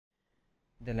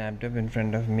The laptop in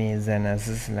front of me is an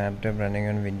Asus laptop running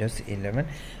on Windows 11,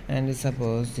 and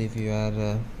suppose if you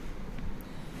are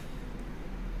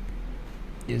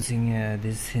using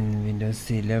this in Windows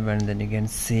 11, then you can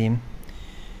see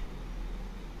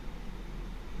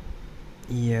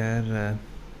here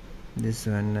this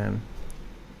one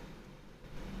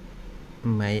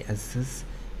MyAsus.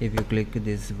 If you click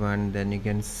this one, then you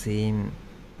can see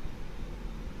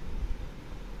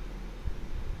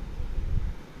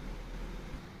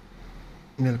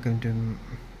welcome to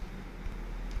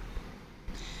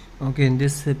in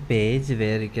this page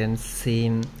where you can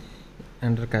see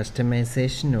under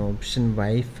customization option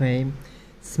Wi-Fi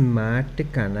Smart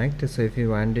Connect. So if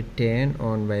you want to turn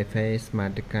on Wi-Fi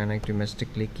Smart Connect, you must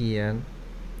click here.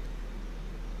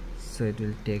 So it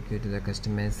will take you to the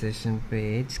customization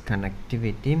page,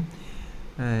 connectivity,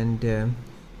 and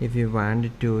if you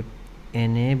want to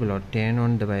enable or turn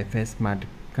on the Wi-Fi Smart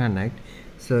Connect,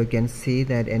 so you can see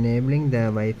that enabling the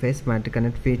Wi-Fi Smart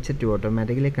Connect feature to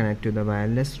automatically connect to the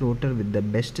wireless router with the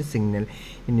best signal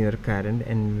in your current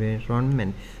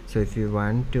environment. So if you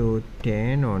want to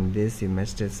turn on this, you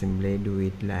must simply do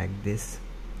it like this.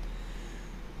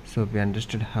 So we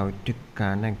understood how to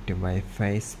connect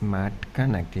Wi-Fi Smart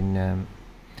Connect in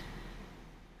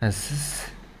Asus.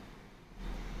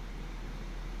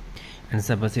 And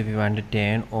suppose if you want to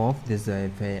turn off this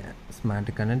Wi-Fi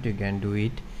Smart Connect, you can do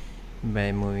it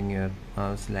by moving your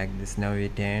mouse like this. Now we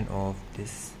turn off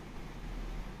this,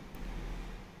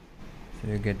 so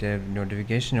you get a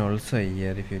notification also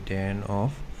here if you turn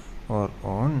off or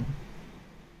on.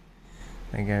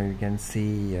 Again you can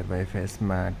see your Wi-Fi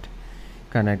Smart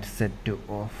Connect set to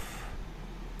off.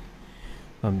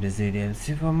 Hope this video helps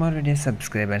you. For more videos,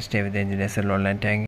 subscribe and stay with the Engineers Online. Thank you.